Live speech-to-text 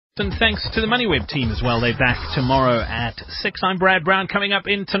And thanks to the MoneyWeb team as well. They're back tomorrow at 6. I'm Brad Brown. Coming up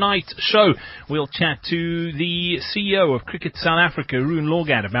in tonight's show, we'll chat to the CEO of Cricket South Africa, Haroon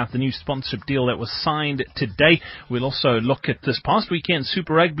Lorgat, about the new sponsorship deal that was signed today. We'll also look at this past weekend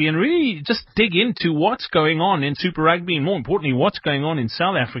Super Rugby and really just dig into what's going on in Super Rugby and more importantly what's going on in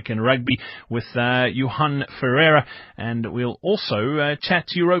South African rugby with Johan Ferreira. And we'll also chat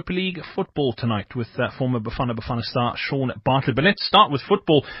to Europa League football tonight with former Bafana star Sean Bartlett. But let's start with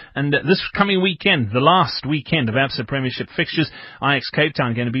football. And this coming weekend, the last weekend of Absa Premiership fixtures, Ajax Cape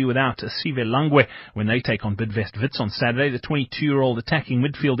Town going to be without Sive Langwe when they take on Bidvest Wits on Saturday. The 22-year-old attacking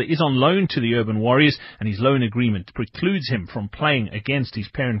midfielder is on loan to the Urban Warriors, and his loan agreement precludes him from playing against his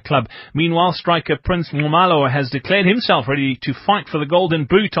parent club. Meanwhile, striker Prince Momalo has declared himself ready to fight for the Golden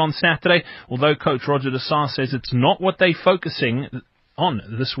Boot on Saturday, although coach Roger de Sá says it's not what they're focusing on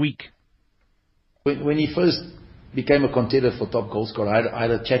this week. When he first became a contender for top goal scorer, I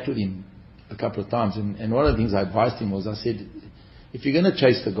had a chat with him a couple of times, and one of the things I advised him was, I said, if you're going to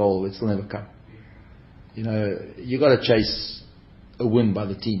chase the goal, it'll never come. You know, you got to chase a win by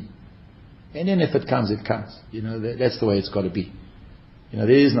the team, and then if it comes, it comes. You know, that's the way it's got to be. You know,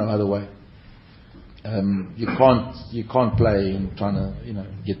 there is no other way. You can't play and trying to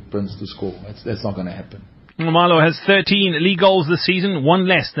get Prince to score. That's not going to happen. Momalo has 13 league goals this season, one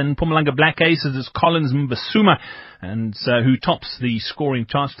less than Mpumalanga Black Aces is Collins Mbasuma, and who tops the scoring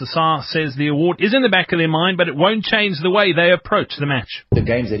charts. De Sá says the award is in the back of their mind, but it won't change the way they approach the match. The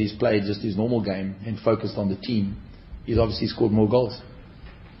games that he's played, just his normal game, and focused on the team, he's obviously scored more goals.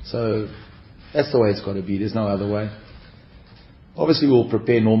 So that's the way it's got to be. There's no other way. Obviously we'll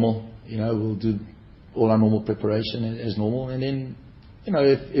prepare normal. We'll do all our normal preparation as normal, and then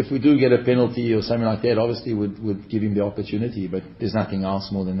if we do get a penalty or something like that, obviously would give him the opportunity, but there's nothing else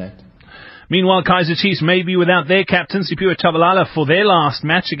more than that. Meanwhile, Kaizer Chiefs may be without their captain, Siphiwe Tshabalala, for their last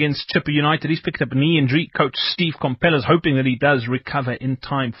match against Chippa United. He's picked up a knee injury. Coach Steve Komphela is hoping that he does recover in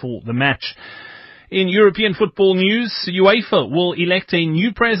time for the match. In European football news, UEFA will elect a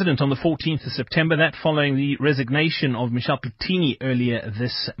new president on the 14th of September, that following the resignation of Michel Platini earlier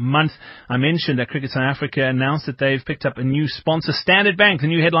this month. I mentioned that Cricket South Africa announced that they've picked up a new sponsor, Standard Bank, the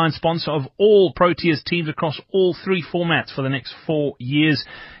new headline sponsor of all Proteas teams across all three formats for the next 4 years.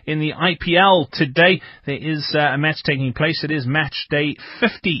 In the IPL today, there is a match taking place. It is match day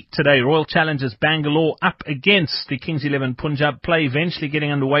 50 today. Royal Challengers Bangalore up against the Kings 11 Punjab. Play eventually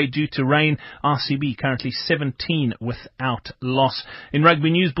getting underway due to rain. RCB currently 17 without loss. In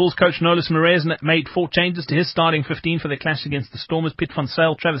rugby news, Bulls coach Nolis Marais made 4 changes to his starting 15 for their clash against the Stormers. Piet van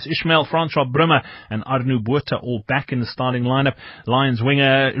Zyl, Travis Ishmael, Francois Brummer and Arnoux Botha all back in the starting lineup. Lions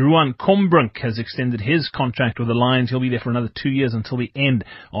winger Ruan Combrink has extended his contract with the Lions. He'll be there for another 2 years until the end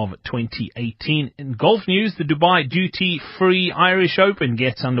of 2018. In golf news, the Dubai duty-free Irish Open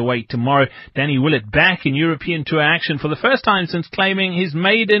gets underway tomorrow. Danny Willett back in European Tour action for the first time since claiming his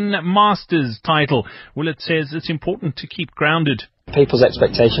maiden Masters title. Willett says it's important to keep grounded. People's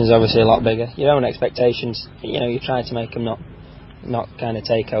expectations are obviously a lot bigger. Your own expectations, you try to make them not kind of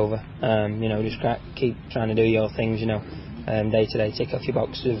take over. Just keep trying to do your things, day to day, tick off your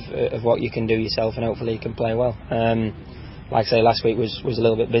box of what you can do yourself, and hopefully you can play well. Like I say, last week was a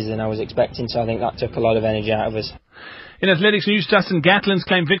little bit busier than I was expecting, so I think that took a lot of energy out of us. In athletics news, Justin Gatlin's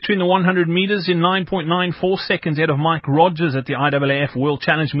claimed victory in the 100 metres in 9.94 seconds ahead of Mike Rogers at the IAAF World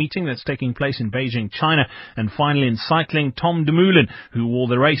Challenge meeting that's taking place in Beijing, China. And finally in cycling, Tom Dumoulin, who wore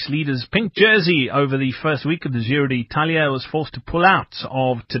the race leader's pink jersey over the first week of the Giro d'Italia, was forced to pull out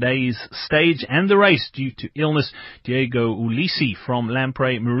of today's stage and the race due to illness. Diego Ulissi from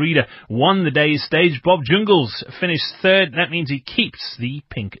Lampre Merida won the day's stage. Bob Jungels finished third. That means he keeps the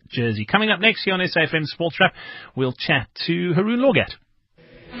pink jersey. Coming up next here on SAFM Sports Wrap, we'll chat to Haroon Lorgat.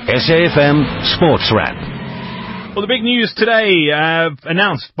 SAFM Sports Wrap. Well, the big news today,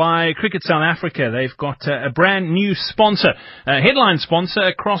 announced by Cricket South Africa. They've got a brand new sponsor, a headline sponsor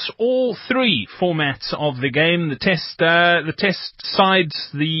across all three formats of the game. The test sides,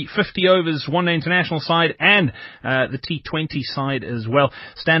 the 50 overs, one day international side, and the T20 side as well.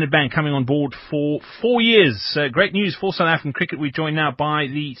 Standard Bank coming on board for 4 years. Great news for South African cricket. We're joined now by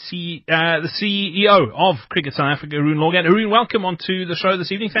the CEO of Cricket South Africa, Haroon Lorgat. Haroon, welcome onto the show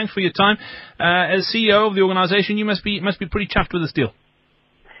this evening. Thanks for your time. As CEO of the organisation, you must be pretty chuffed with this deal.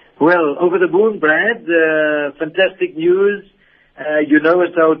 Well, over the moon, Brad. Fantastic news.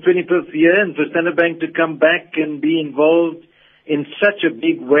 It's our 25th year, and for Standard Bank to come back and be involved in such a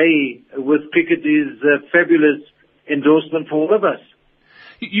big way with cricket is a fabulous endorsement for all of us.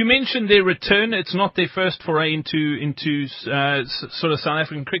 You mentioned their return. It's not their first foray into sort of South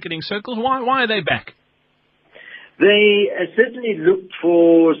African cricketing circles. Why are they back? They certainly looked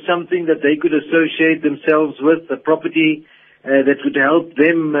for something that they could associate themselves with, a property that would help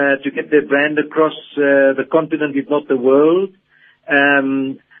them to get their brand across the continent, if not the world.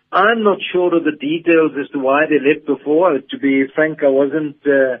 I'm not sure of the details as to why they left before. To be frank, I wasn't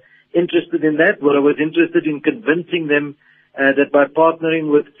interested in that. What I was interested in convincing them that by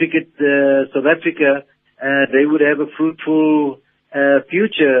partnering with Cricket South Africa, they would have a fruitful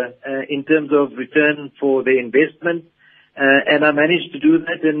future in terms of return for their investment. And I managed to do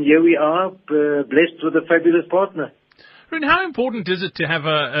that, and here we are, blessed with a fabulous partner. Arun, how important is it to have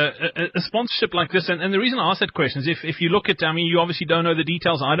a sponsorship like this? And the reason I ask that question is if you look at, I mean, you obviously don't know the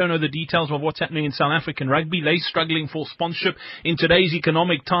details. I don't know the details of what's happening in South African rugby. They're struggling for sponsorship. In today's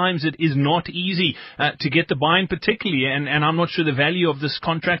economic times, it is not easy to get the buy-in particularly. And I'm not sure the value of this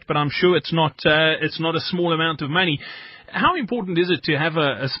contract, but I'm sure it's not a small amount of money. How important is it to have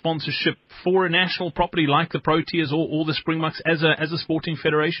a sponsorship for a national property like the Proteas or the Springboks as a sporting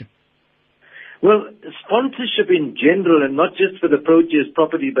federation? Well, sponsorship in general, and not just for the Proteas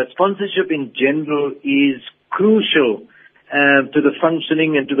property, but sponsorship in general is crucial to the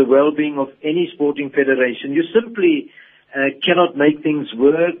functioning and to the well-being of any sporting federation. You simply cannot make things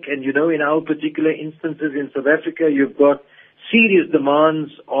work. And, you know, in our particular instances in South Africa, you've got serious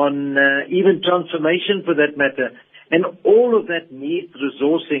demands on even transformation for that matter. And all of that needs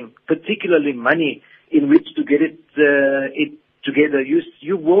resourcing, particularly money, in which to get it together.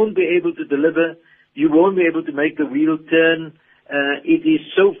 You won't be able to deliver. You won't be able to make the wheel turn. It is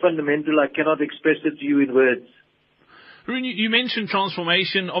so fundamental, I cannot express it to you in words. Arun, you mentioned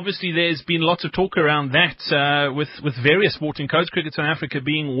transformation. Obviously, there's been lots of talk around that with various sporting codes, Cricket South Africa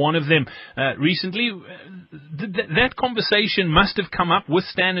being one of them recently. That conversation must have come up with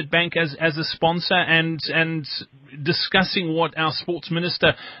Standard Bank as a sponsor and discussing what our sports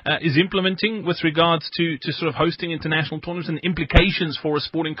minister is implementing with regards to sort of hosting international tournaments and implications for a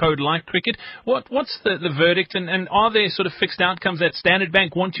sporting code like cricket. What's the verdict, and are there sort of fixed outcomes that Standard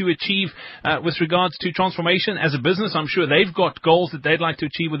Bank want to achieve with regards to transformation as a business? I'm sure they've got goals that they'd like to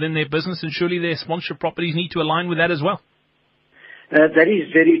achieve within their business, and surely their sponsorship properties need to align with that as well. That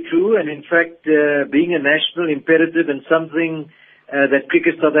is very true, and in fact, being a national imperative and something that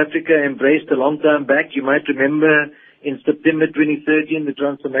Cricket South Africa embraced a long time back. You might remember in September 2013, the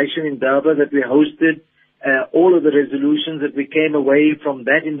transformation in Durban that we hosted, all of the resolutions that we came away from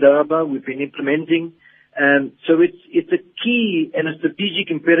that in Durban, we've been implementing. So it's a key and a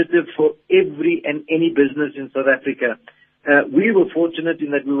strategic imperative for every and any business in South Africa. We were fortunate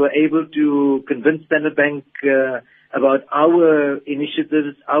in that we were able to convince Standard Bank about our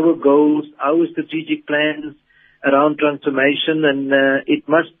initiatives, our goals, our strategic plans around transformation, and it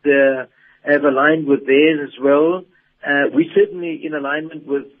must have aligned with theirs as well. We certainly in alignment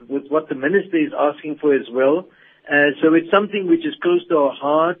with what the minister is asking for as well. So it's something which is close to our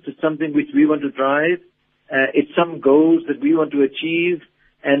heart. It's something which we want to drive. It's some goals that we want to achieve,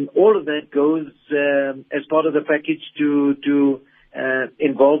 and all of that goes as part of the package to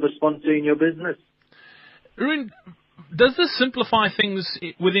involve a sponsor in your business. Arun, does this simplify things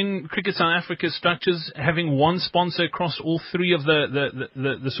within Cricket South Africa's structures, having one sponsor across all three of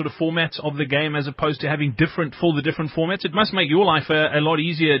the sort of formats of the game, as opposed to having different formats? It must make your life a lot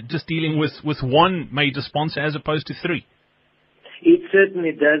easier just dealing with one major sponsor as opposed to three. It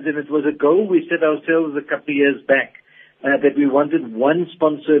certainly does, and it was a goal we set ourselves a couple of years back, that we wanted one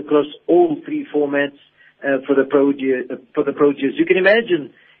sponsor across all three formats for the Proteas. You can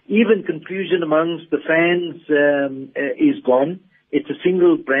imagine even confusion amongst the fans is gone. It's a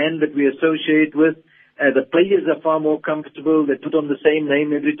single brand that we associate with. The players are far more comfortable. They put on the same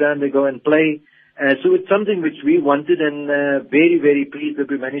name every time they go and play. So it's something which we wanted, and very, very pleased that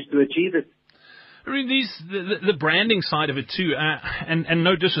we managed to achieve it. I mean, the branding side of it too, and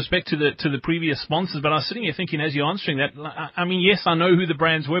no disrespect to the previous sponsors, but I was sitting here thinking as you're answering that, I mean, yes, I know who the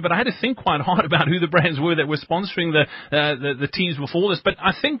brands were, but I had to think quite hard about who the brands were that were sponsoring the teams before this. But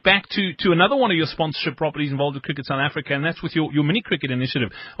I think back to another one of your sponsorship properties involved with Cricket South Africa, and that's with your mini cricket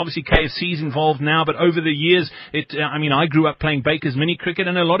initiative. Obviously, KFC is involved now, but over the years, I grew up playing Baker's mini cricket,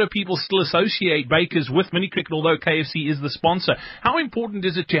 and a lot of people still associate Baker's with mini cricket, although KFC is the sponsor. How important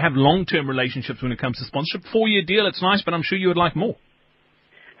is it to have long-term relationships when it comes to sponsorship? 4-year deal, it's nice, but I'm sure you would like more.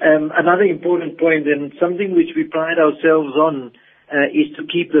 Another important point, and something which we pride ourselves on, is to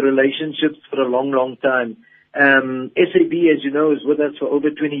keep the relationships for a long, long time. SAB, as you know, is with us for over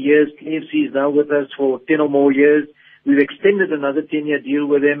 20 years. KFC is now with us for 10 or more years. We've extended another 10-year deal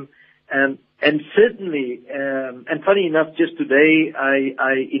with them. And certainly, and funny enough, just today,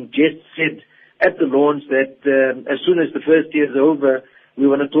 I in jest said at the launch that as soon as the first year is over, we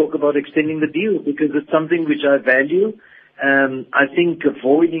want to talk about extending the deal because it's something which I value. I think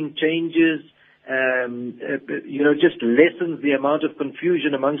avoiding changes, just lessens the amount of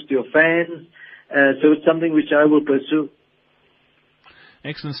confusion amongst your fans. So it's something which I will pursue.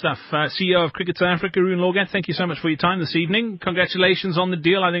 Excellent stuff. CEO of Cricket South Africa, Rowan Lorgat, thank you so much for your time this evening. Congratulations on the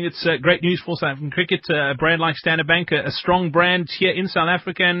deal. I think it's great news for South African cricket. A brand like Standard Bank, a strong brand here in South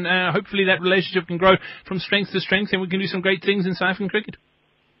Africa, and hopefully that relationship can grow from strength to strength and we can do some great things in South African cricket.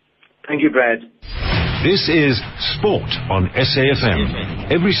 Thank you, Brad. This is Sport on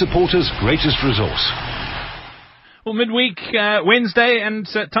SAFM. Every supporter's greatest resource. Well, midweek, Wednesday, and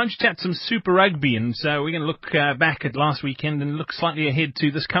time to chat some Super Rugby. And so we're going to look back at last weekend and look slightly ahead to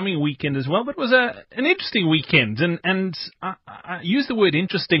this coming weekend as well. But it was an interesting weekend. And I use the word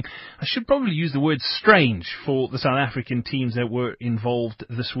interesting. I should probably use the word strange for the South African teams that were involved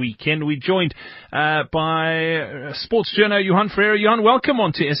this weekend. We're joined by sports journalist Johan Ferreira. Johan, welcome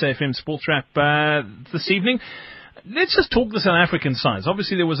on to SAFM Sports Wrap this evening. Let's just talk the South African sides.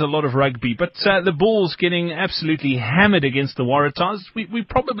 Obviously, there was a lot of rugby, but the Bulls getting absolutely hammered against the Waratahs. We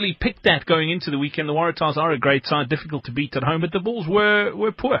probably picked that going into the weekend. The Waratahs are a great side, difficult to beat at home, but the Bulls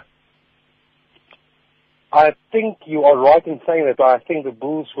were poor. I think you are right in saying that. I think the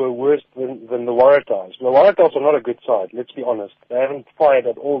Bulls were worse than the Waratahs. The Waratahs are not a good side, let's be honest. They haven't fired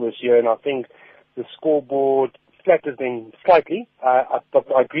at all this year, and I think the scoreboard flatters them slightly. But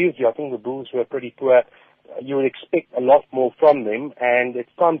I agree with you. I think the Bulls were pretty poor. You would expect a lot more from them, and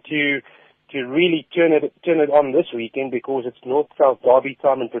it's time to really turn it on this weekend because it's North-South Derby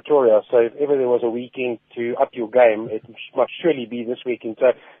time in Pretoria. So if ever there was a weekend to up your game, it must surely be this weekend.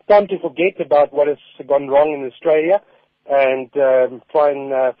 So time to forget about what has gone wrong in Australia and try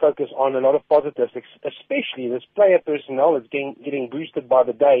and focus on a lot of positives, especially this player personnel is getting boosted by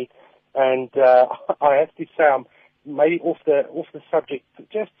the day. And I have to say I'm maybe off the subject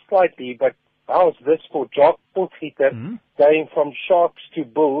just slightly, but how's this for Jock Potgieter going from Sharks to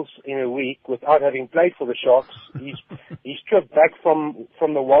Bulls in a week without having played for the Sharks? His trip back from the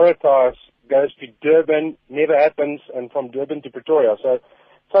Waratahs goes to Durban, never happens, and from Durban to Pretoria. So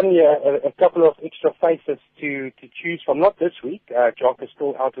suddenly a couple of extra faces to choose from. Not this week. Jock is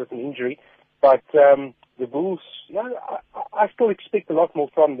still out with an injury, but the Bulls, I still expect a lot more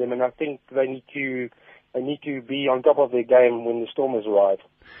from them, and I think they need to be on top of their game when the Stormers arrive.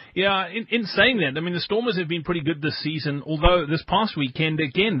 Yeah, in saying that, I mean, the Stormers have been pretty good this season, although this past weekend,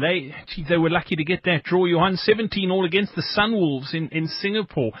 again, they were lucky to get that draw, Johan, 17-all against the Sunwolves in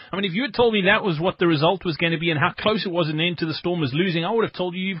Singapore. I mean, if you had told me that was what the result was going to be and how close it was in the end to the Stormers losing, I would have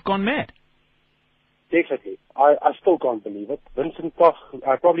told you you've gone mad. Definitely. I still can't believe it. Vincent Koch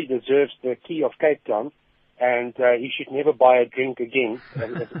probably deserves the key of Cape Town, and he should never buy a drink again,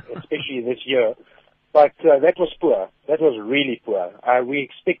 especially this year. But that was poor. That was really poor. We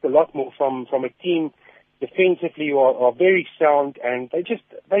expect a lot more from a team defensively who are very sound, and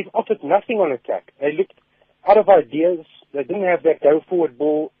they've offered nothing on attack. They looked out of ideas. They didn't have that go-forward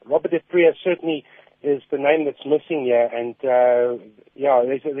ball. Robert de Pree certainly is the name that's missing here, and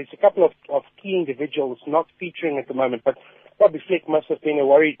there's a couple of key individuals not featuring at the moment, but Bobby Fleck must have been a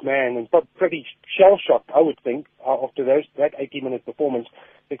worried man and pretty shell-shocked, I would think, after that 80-minute performance,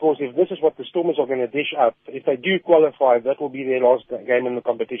 because if this is what the Stormers are going to dish up, if they do qualify, that will be their last game in the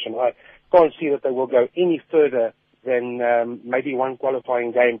competition. I can't see that they will go any further than maybe one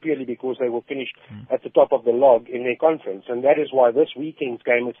qualifying game, purely because they will finish at the top of the log in their conference. And that is why this weekend's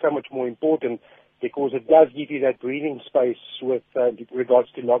game is so much more important, because it does give you that breathing space with regards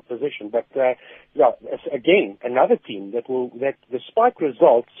to log position. But again, another team that despite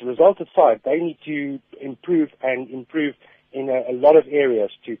result aside, they need to improve in a lot of areas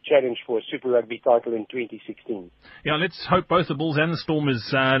to challenge for a Super Rugby title in 2016. Yeah, let's hope both the Bulls and the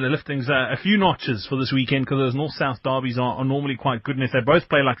Stormers lift things a few notches for this weekend, because those North-South derbies are normally quite good, and if they both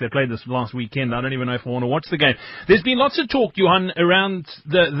play like they played this last weekend, I don't even know if I want to watch the game. There's been lots of talk, Johan, around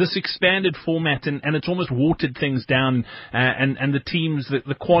this expanded format, and it's almost watered things down, and the teams,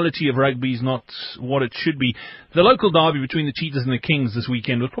 the quality of rugby is not what it should be. The local derby between the Cheetahs and the Kings this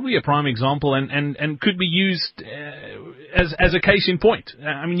weekend was probably a prime example, and could be used as a case in point.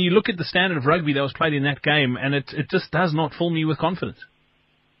 I mean, you look at the standard of rugby that was played in that game, and it just does not fill me with confidence.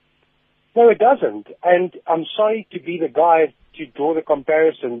 No, it doesn't. And I'm sorry to be the guy to draw the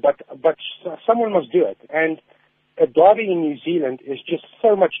comparison, but someone must do it. And a derby in New Zealand is just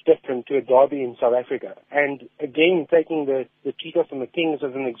so much different to a derby in South Africa. And again, taking the Cheetahs and the Kings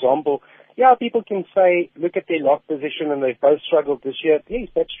as an example, yeah, people can say, look at their lock position and they've both struggled this year. Yes,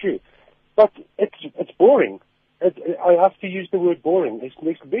 that's true. But it's boring. I have to use the word boring.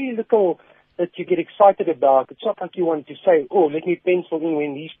 There's very little that you get excited about. It's not like you want to say, oh, let me pencil in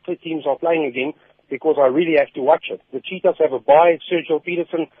when these two teams are playing again, because I really have to watch it. The Cheetahs have a bye. Sergio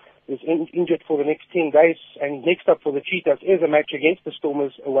Peterson is injured for the next 10 days, and next up for the Cheetahs is a match against the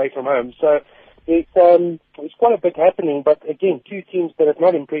Stormers away from home. So it's quite a bit happening, but again, two teams that have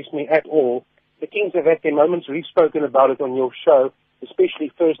not impressed me at all. The Kings have had their moments. We've spoken about it on your show,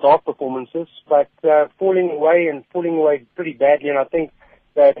 especially first half performances, but falling away pretty badly, and I think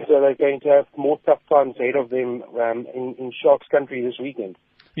that they're going to have more tough times ahead of them in Sharks country this weekend.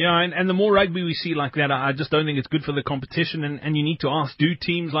 Yeah, and the more rugby we see like that, I just don't think it's good for the competition, and you need to ask, do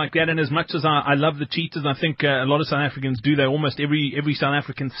teams like that, and as much as I love the Cheetahs, I think a lot of South Africans do, they're almost every South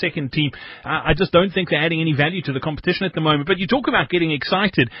African second team, I just don't think they're adding any value to the competition at the moment. But you talk about getting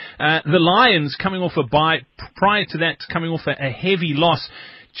excited, the Lions coming off a bye, prior to that coming off a heavy loss.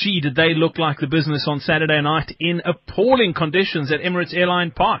 Gee, did they look like the business on Saturday night in appalling conditions at Emirates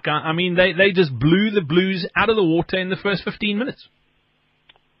Airline Park. I mean, they just blew the Blues out of the water in the first 15 minutes.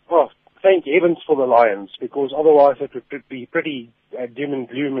 Well, thank heavens for the Lions, because otherwise it would be pretty doom and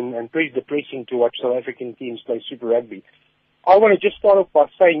gloom and pretty depressing to watch South African teams play Super Rugby. I want to just start off by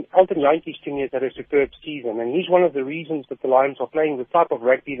saying Elton Jantjies to me has had a superb season, and he's one of the reasons that the Lions are playing the type of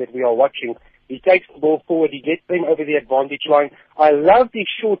rugby that we are watching. He takes the ball forward, he gets them over the advantage line. I love these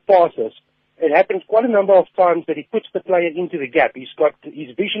short passes. It happens quite a number of times that he puts the player into the gap. His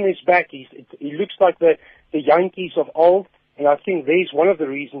vision is back. He looks like the Yankees of old. And I think there's one of the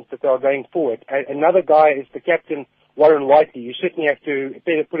reasons that they are going forward. Another guy is the captain, Warren Whiteley. You certainly have to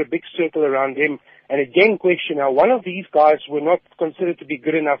put a big circle around him. And again, question now, one of these guys were not considered to be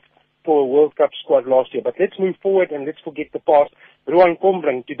good enough for a World Cup squad last year. But let's move forward and let's forget the past. Ruan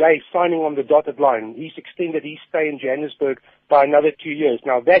Combring today signing on the dotted line. He's extended his stay in Johannesburg by another 2 years.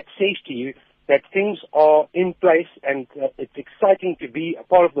 Now that says to you that things are in place, and it's exciting to be a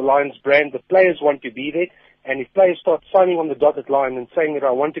part of the Lions brand. The players want to be there. And if players start signing on the dotted line and saying that I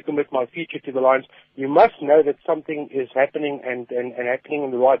want to commit my future to the Lions, you must know that something is happening and happening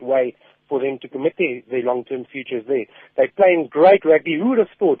in the right way for them to commit their long-term futures there. They're playing great rugby. Who would have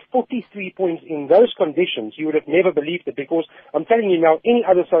thought 43 points in those conditions? You would have never believed it, because I'm telling you now, any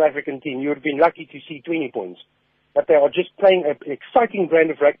other South African team, you would have been lucky to see 20 points. But they are just playing an exciting brand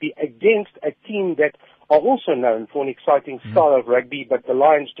of rugby against a team that are also known for an exciting style of rugby, but the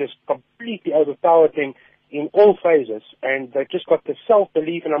Lions just completely overpowered them in all phases, and they've just got the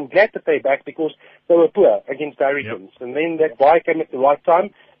self-belief, and I'm glad that they're back, because they were poor against the Hurricanes. Yep. And then that bye came at the right time,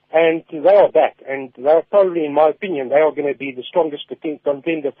 and they are back, and they're probably, in my opinion, they are going to be the strongest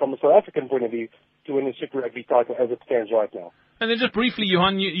contender from a South African point of view to win the Super Rugby title as it stands right now. And then just briefly,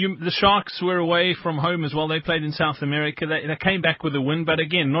 Johan, the Sharks were away from home as well. They played in South America. They came back with a win, but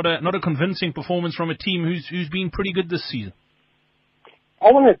again, not a convincing performance from a team who's been pretty good this season.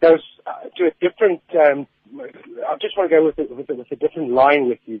 I want to go to a different. I just want to go with a different line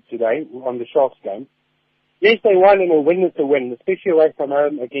with you today on the Sharks game. Yes, they won, and a win is a win, especially away from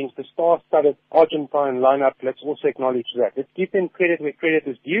home against the star-studded Argentine lineup. Let's also acknowledge that. Let's give them credit where credit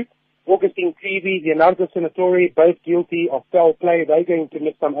is due. Augustine Creevy, Leonardo Senatori, both guilty of foul play. They're going to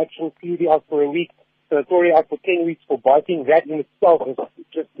miss some action. Creevy out for a week, Senatori out for 10 weeks for biting. That in itself is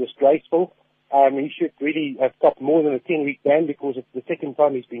just disgraceful. He should really have got more than a 10-week ban, because it's the second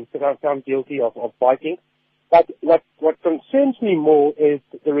time he's been found guilty of biting. But what concerns me more is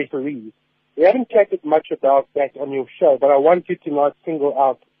the referees. We haven't chatted much about that on your show, but I want you to not single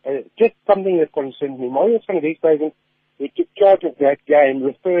out just something that concerns me. Mario van der Westhuizen, who took charge of that game,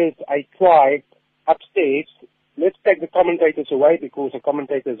 refers a try upstairs. Let's take the commentators away, because a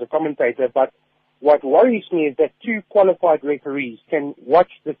commentator is a commentator, but what worries me is that two qualified referees can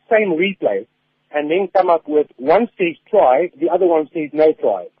watch the same replay and then come up with one says try, the other one says no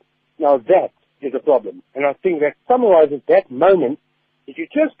try. Now that is a problem. And I think that summarizes that moment. If you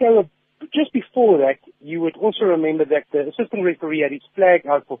just before that, you would also remember that the assistant referee had his flag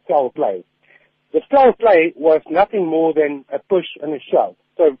out for foul play. The foul play was nothing more than a push and a shove.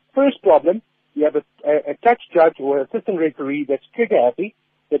 So first problem, you have a touch judge or assistant referee that's trigger happy,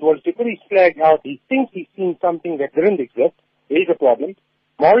 that wants to put his flag out. He thinks he's seen something that didn't exist. There is a problem.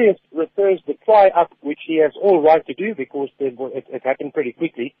 Marius refers the try up, which he has all right to do, because it happened pretty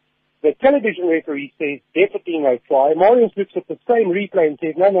quickly. The television referee says definitely no try. Marius looks at the same replay and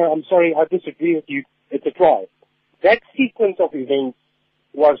says, no, I'm sorry, I disagree with you. It's a try. That sequence of events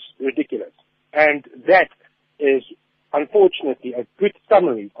was ridiculous. And that is, unfortunately, a good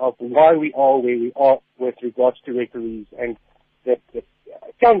summary of why we are where we are with regards to referees, and the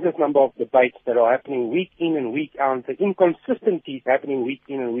countless number of debates that are happening week in and week out, the inconsistencies happening week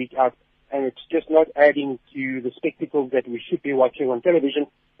in and week out, and it's just not adding to the spectacle that we should be watching on television,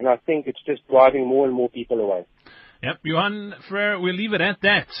 and I think it's just driving more and more people away. Yep, Johan Ferreira, we'll leave it at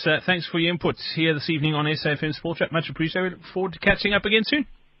that. Thanks for your input here this evening on SAFM Sport Chat. Much appreciated. Look forward to catching up again soon.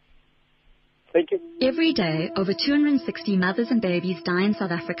 Thank you. Every day, over 260 mothers and babies die in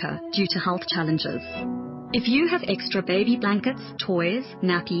South Africa due to health challenges. If you have extra baby blankets, toys,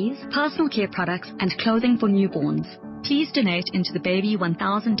 nappies, personal care products, and clothing for newborns, please donate into the Baby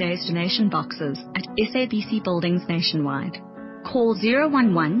 1000 Days donation boxes at SABC buildings nationwide. Call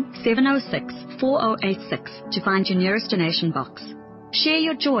 011-706-4086 to find your nearest donation box. Share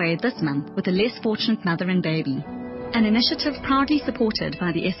your joy this month with a less fortunate mother and baby. An initiative proudly supported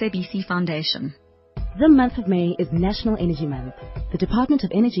by the SABC Foundation. The month of May is National Energy Month. The Department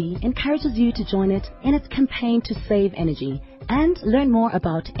of Energy encourages you to join it in its campaign to save energy and learn more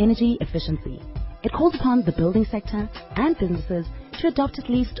about energy efficiency. It calls upon the building sector and businesses to adopt at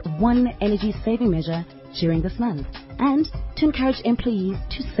least one energy saving measure during this month and to encourage employees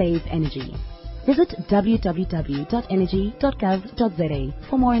to save energy. Visit www.energy.gov.za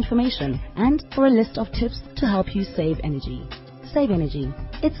for more information and for a list of tips to help you save energy. Save energy.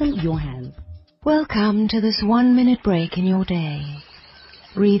 It's in your hands. Welcome to this 1-minute break in your day.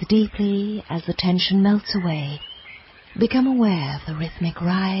 Breathe deeply as the tension melts away. Become aware of the rhythmic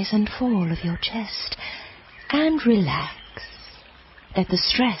rise and fall of your chest and relax. Let the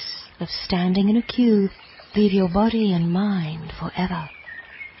stress of standing in a queue leave your body and mind forever.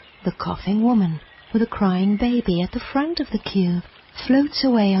 The coughing woman with a crying baby at the front of the queue floats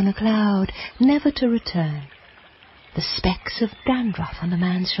away on a cloud, never to return. The specks of dandruff on the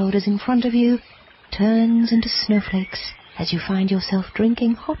man's shoulders in front of you turns into snowflakes as you find yourself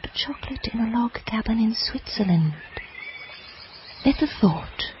drinking hot chocolate in a log cabin in Switzerland. Let the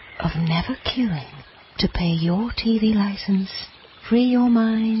thought of never queuing to pay your TV license free your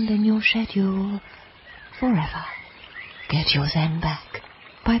mind and your schedule forever. Get your Zen back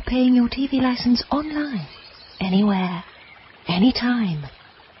by paying your TV license online, anywhere, anytime.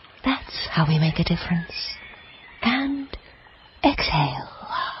 That's how we make a difference. And exhale.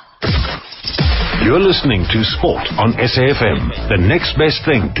 You're listening to Sport on SAFM, the next best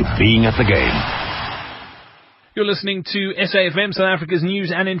thing to being at the game. You're listening to SAFM, South Africa's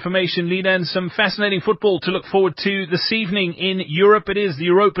news and information leader, and some fascinating football to look forward to this evening in Europe. It is the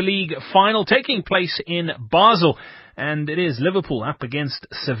Europa League final taking place in Basel. And it is Liverpool up against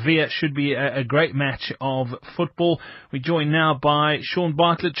Sevilla. Should be a great match of football. We're joined now by Sean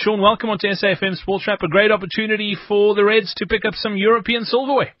Bartlett. Sean, welcome onto SAFM Sports Wrap. A great opportunity for the Reds to pick up some European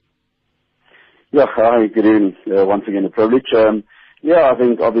silverware. Yeah, hi, good evening. Once again, a privilege. I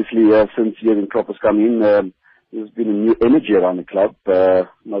think obviously since Jurgen Klopp has come in, there's been a new energy around the club,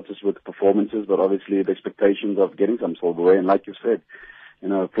 not just with the performances, but obviously the expectations of getting some silverware. And like you said,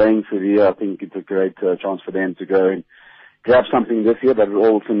 playing Sevilla, I think it's a great chance for them to go and grab something this year, but we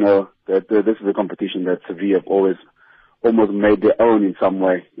also know that this is a competition that Sevilla have always almost made their own in some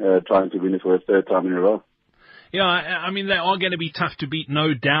way, trying to win it for a third time in a row. Yeah, I mean, they are going to be tough to beat,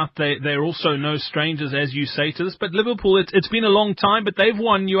 no doubt. They're also no strangers, as you say, to this. But Liverpool, it's been a long time, but they've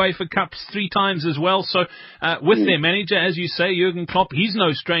won UEFA Cups 3 times as well. So with their manager, as you say, Jurgen Klopp, he's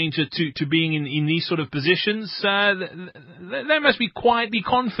no stranger to being in these sort of positions. They must be quietly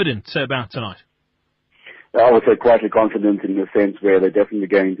confident about tonight. I would say quietly confident in the sense where they're definitely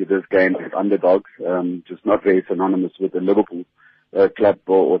going to this game as underdogs, just not very synonymous with the Liverpool club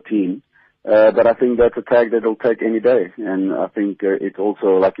or team. But I think that's a tag that they'll take any day. And I think it's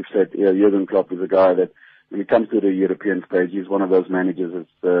also, like you've said, Jurgen Klopp is a guy that, when it comes to the European stage, he's one of those managers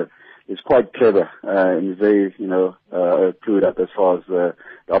that's is quite clever and is very, clued up as far as the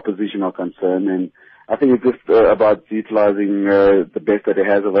opposition are concerned. And I think it's just about utilizing the best that he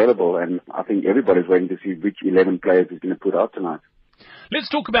has available. And I think everybody's waiting to see which 11 players he's going to put out tonight. Let's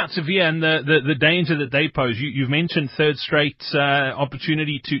talk about Sevilla and the danger that they pose. You've mentioned third straight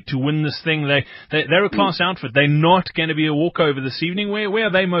opportunity to win this thing. They're a class outfit. They're not going to be a walkover this evening. Where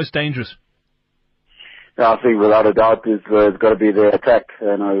are they most dangerous? I think without a doubt it's got to be their attack.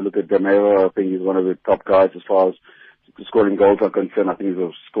 And I look at Demera. I think he's one of the top guys as far as scoring goals are concerned. I think he's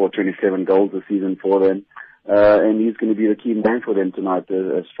scored 27 goals this season for them. And he's going to be the key man for them tonight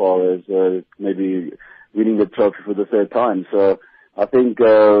as far as maybe winning the trophy for the third time. So I think,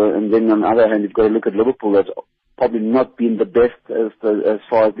 and then on the other hand, you've got to look at Liverpool. That's probably not been the best as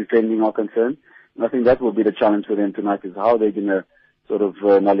far as defending are concerned. And I think that will be the challenge for them tonight, is how they're going to sort of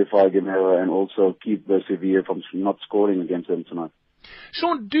nullify Guerrero and also keep Sevilla from not scoring against them tonight.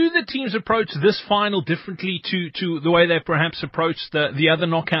 Sean, do the teams approach this final differently to the way they perhaps approached the other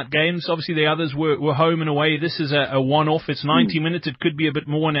knockout games? Obviously, the others were home and away. This is a one-off. It's 90 minutes. It could be a bit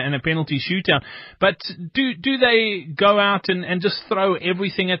more and a penalty shootout. But do they go out and just throw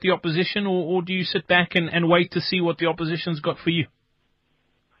everything at the opposition, or do you sit back and wait to see what the opposition's got for you?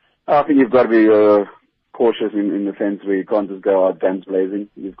 I think you've got to be cautious in the sense where you can't just go out guns blazing.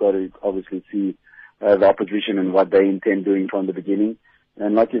 You've got to obviously see the opposition and what they intend doing from the beginning.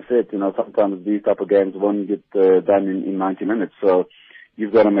 And like you said, sometimes these type of games won't get done in 90 minutes. So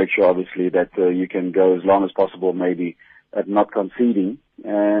you've got to make sure, obviously, that you can go as long as possible, maybe at not conceding,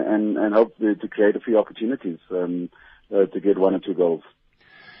 and hope to create a few opportunities to get 1 or 2 goals.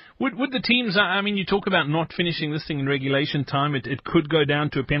 Would the teams, you talk about not finishing this thing in regulation time. It could go down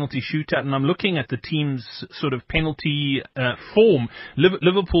to a penalty shootout, and I'm looking at the team's sort of penalty form.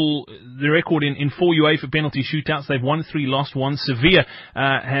 Liverpool, the record in 4 UEFA penalty shootouts, they've won 3, lost 1. Sevilla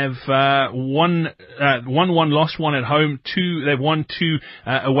have won 1, lost 1 at home. 2, they've won 2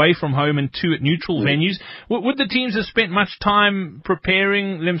 away from home and 2 at neutral venues. Would the teams have spent much time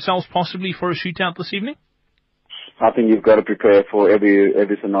preparing themselves possibly for a shootout this evening? I think you've got to prepare for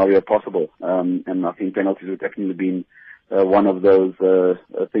every scenario possible, and I think penalties have definitely been one of those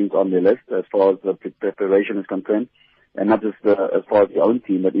things on the list as far as the preparation is concerned, and not just as far as the own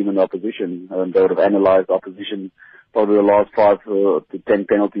team, but even the opposition. They would have analysed the opposition, probably the last 5 to 10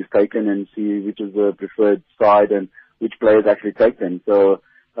 penalties taken, and see which is the preferred side and which players actually take them. So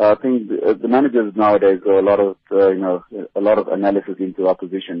I think the managers nowadays do a lot of analysis into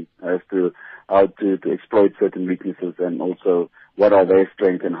opposition as to how to exploit certain weaknesses, and also what are their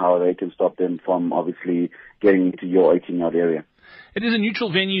strengths and how they can stop them from obviously getting into your 18-yard area. It is a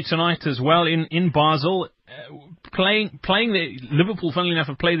neutral venue tonight as well in Basel. Playing there, Liverpool, funnily enough,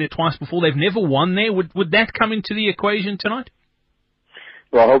 have played there twice before. They've never won there. Would that come into the equation tonight?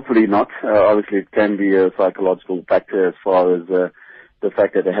 Well, hopefully not. Obviously, it can be a psychological factor as far as the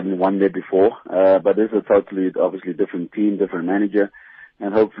fact that they haven't won there before. But this is a totally, obviously, different team, different manager,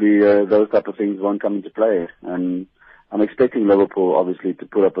 and hopefully those type of things won't come into play. And I'm expecting Liverpool, obviously, to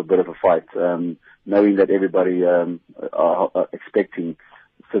put up a bit of a fight, knowing that everybody are expecting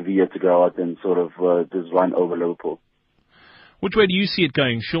Sevilla to go out and sort of just run over Liverpool. Which way do you see it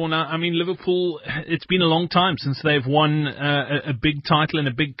going, Sean? Liverpool, it's been a long time since they've won a big title and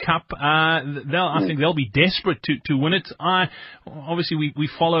a big cup. I think they'll be desperate to win it. Obviously, we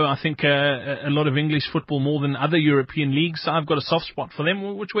follow, I think, a lot of English football more than other European leagues. I've got a soft spot for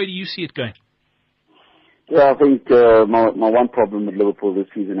them. Which way do you see it going? Yeah, I think my one problem with Liverpool this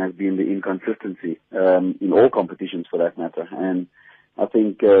season has been the inconsistency in all competitions, for that matter. And I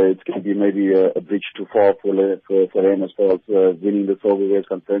think it's going to be maybe a bridge too far for them as far as winning the silverware is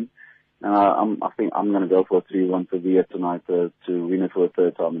concerned. I think I'm going to go for a 3-1 Sevilla tonight to win it for a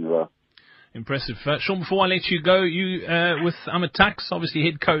 3rd time in a row. Impressive. Sean, before I let you go, you with Ahmed Tuks, obviously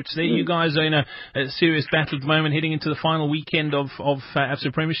head coach there, you guys are in a serious battle at the moment, heading into the final weekend of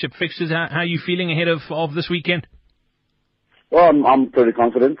ABSA Premiership fixtures. How are you feeling ahead of this weekend? Well, I'm pretty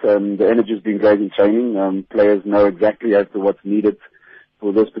confident. The energy's been great in training. Players know exactly as to what's needed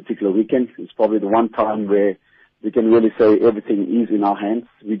for this particular weekend. It's probably the one time where we can really say everything is in our hands.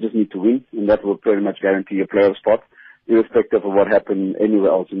 We just need to win, and that will pretty much guarantee a playoff spot, irrespective of what happened anywhere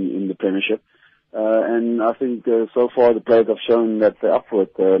else in the Premiership. And I think so far the players have shown that they're up for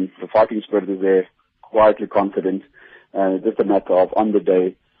it. The fighting spirit is there, quietly confident. Just a matter of on the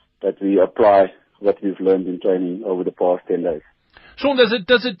day that we apply what we've learned in training over the past 10 days. Sean,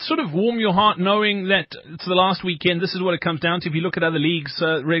 does it sort of warm your heart knowing that to the last weekend, this is what it comes down to? If you look at other leagues,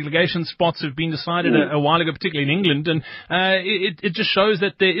 relegation spots have been decided a while ago, particularly in England, and it just shows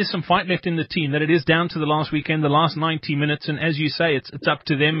that there is some fight left in the team, that it is down to the last weekend, the last 90 minutes, and as you say, it's up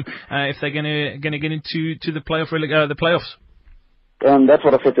to them if they're going to get into the playoffs. That's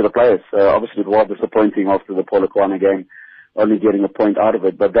what I said to the players. Obviously, it was disappointing after the Polokwane game, only getting a point out of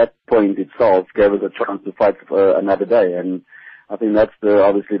it, but that point itself gave us a chance to fight for another day, and I think that's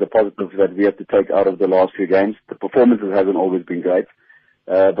obviously the positives that we have to take out of the last few games. The performances hasn't always been great,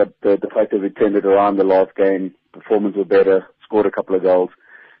 but the fact that we turned it around the last game, performance was better, scored a couple of goals,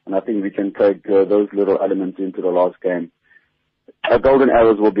 and I think we can take those little elements into the last game. Our Golden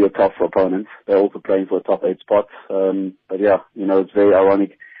Arrows will be a tough opponent. They're also playing for a top 8 spot. But yeah, it's very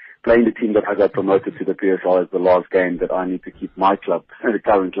ironic. Playing the team that I got promoted to the PSL is the last game that I need to keep my club, the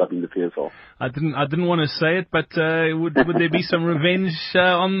current club, in the PSL. I didn't want to say it, but would there be some revenge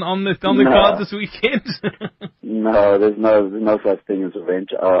on the cards this weekend? No, there's no such thing as revenge.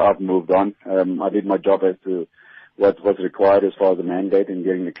 I've moved on. I did my job as to what was required as far as the mandate and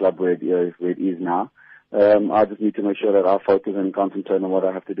getting the club where it is now. I just need to make sure that I focus and concentrate on what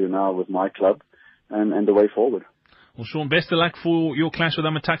I have to do now with my club and the way forward. Well, Sean, best of luck for your clash with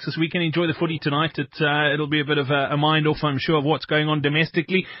Amatax this weekend. Enjoy the footy tonight. It'll be a bit of a mind-off, I'm sure, of what's going on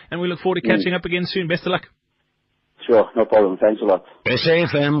domestically, and we look forward to catching up again soon. Best of luck. Sure, no problem. Thanks a lot.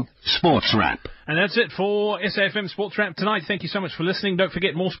 SAFM Sports Wrap. And that's it for SAFM Sports Wrap tonight. Thank you so much for listening. Don't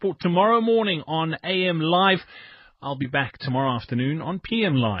forget, more sport tomorrow morning on AM Live. I'll be back tomorrow afternoon on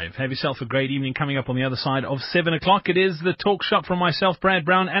PM Live. Have yourself a great evening. Coming up on the other side of 7 o'clock, it is the Talk Shop from myself, Brad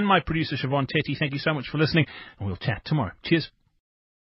Brown, and my producer, Siobhan Tetty. Thank you so much for listening, and we'll chat tomorrow. Cheers.